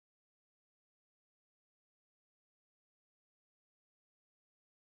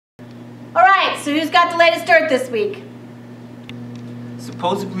Alright, so who's got the latest dirt this week?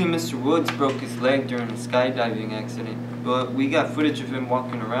 Supposedly Mr. Woods broke his leg during a skydiving accident, but we got footage of him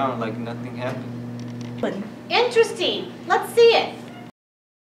walking around like nothing happened. Interesting. Let's see it.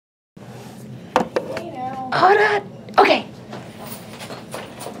 Hold on. Okay.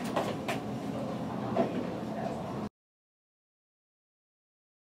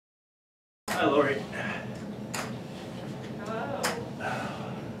 Hi, Lori. Hello.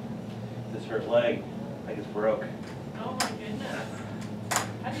 This hurt leg, I think it's broke. Oh my goodness.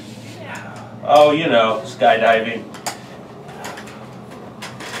 How did you do that? Oh, you know, skydiving.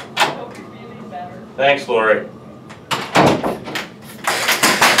 I hope you're feeling better. Thanks, Lori.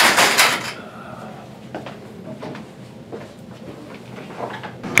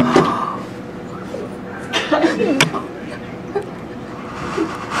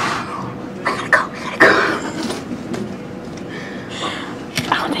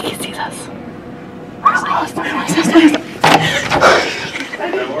 I don't think he sees us.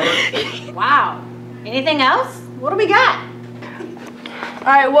 Wow. Anything else? What do we got?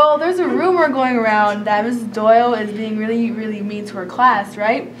 Alright, well, there's a rumor going around that Mrs. Doyle is being really, really mean to her class,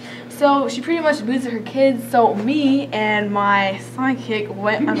 right? So she pretty much abused her kids, so me and my sidekick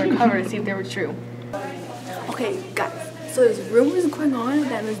went undercover to see if they were true. Okay, guys, so there's rumors going on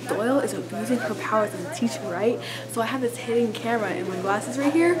that Ms. Doyle is abusing her powers as a teacher, right? So I have this hidden camera in my glasses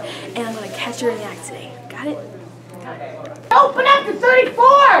right here, and I'm going to catch her in the act today. Got it? Open up to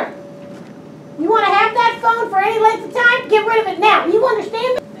 34! You want to have that phone for any length of time? Get rid of it now. You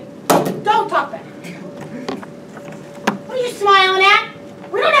understand me? Don't talk back. What are you smiling at?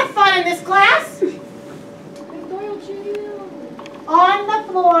 We don't have fun in this class. On the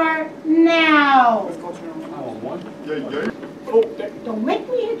floor now. Don't make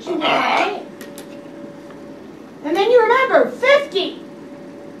me hit you now. And then you remember, 50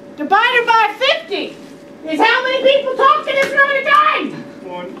 divided by 50 is how many people talk in this room at a time.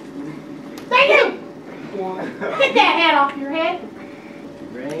 One. Thank you. Get that hat off your head.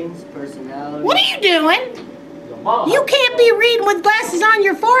 Brains, personality. What are you doing? You can't be reading with glasses on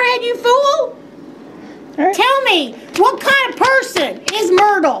your forehead, you fool. Right. Tell me, what kind of person is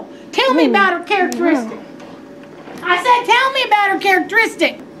Myrtle? Tell me about her characteristic. I said, tell me about her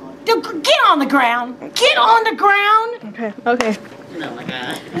characteristic. Get on the ground. Get on the ground. Okay, okay. Oh my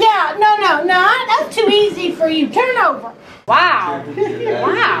God. Yeah, no. That's too easy for you. Turn over. Wow.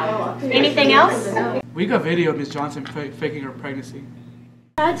 Wow. Anything else? We got video of Miss Johnson faking her pregnancy.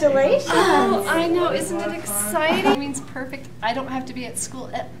 Congratulations. Oh, I know. Isn't it exciting? It means perfect. I don't have to be at school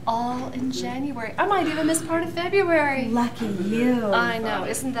at all in January. I might even miss part of February. Lucky you. I know.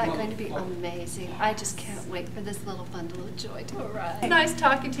 Isn't that going to be amazing? I just can't wait for this little bundle of joy to arrive. Nice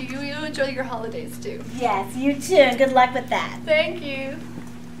talking to you. You enjoy your holidays too. Yes, you too. Good luck with that. Thank you.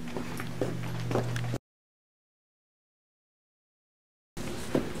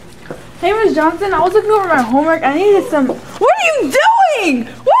 Hey, Ms. Johnson, I was looking over my homework. I needed some... What are you doing?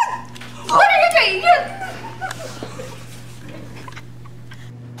 What are you doing?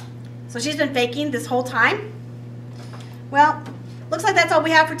 So she's been faking this whole time? Well, looks like that's all we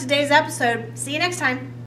have for today's episode. See you next time.